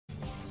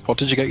What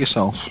did you get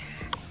yourself?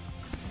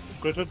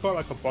 Grizzard got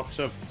like a box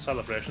of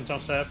celebrations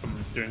downstairs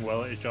from doing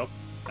well at his job,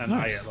 and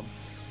Nice. I ate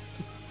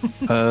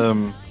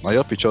them. I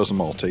hope you chose a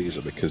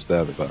Malteser because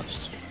they're the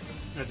best.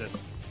 I did.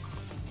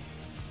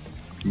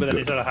 But then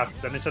he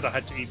Good. said I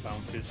had to eat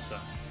bounties, so...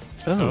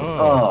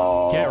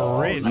 Oh, get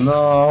rich.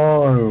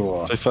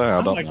 No. To be fair,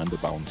 I don't like- mind a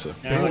bounty.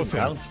 Yeah, Awesome.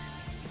 Bounty.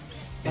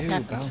 What's Ew,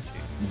 happened? bounty.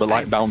 But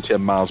like Bounty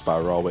and Mars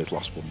Bar are always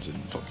lost ones in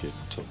fucking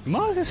tub.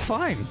 Mars is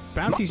fine.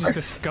 Bounty's just Mars.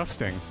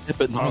 disgusting. Yeah,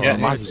 but no, Yeah,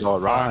 Mars it's- is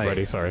alright.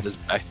 Ready, sorry. There's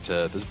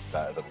better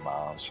than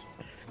Mars.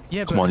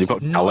 Yeah, Come but on, you've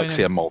got not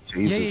Galaxy in and a-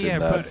 Maltesers yeah, in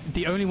there. but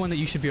the only one that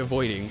you should be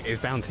avoiding is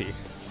Bounty.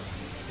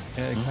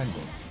 Yeah,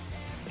 exactly.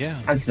 Yeah.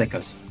 And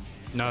Snickers.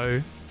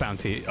 No,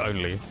 Bounty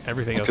only.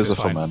 Everything else Because is of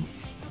for fine. men.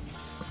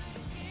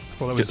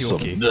 Well, that was Get some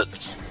Yorkie.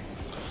 nuts.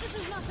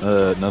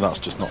 No, that's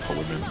just not for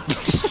women.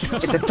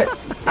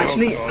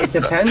 Actually, it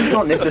depends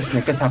on if the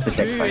Snickers have the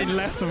dick Two bite. in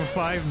less than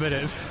 5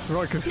 minutes.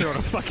 Roy can sit on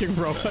a fucking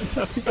roll. I'm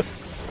telling you.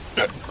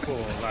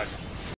 Cool, like...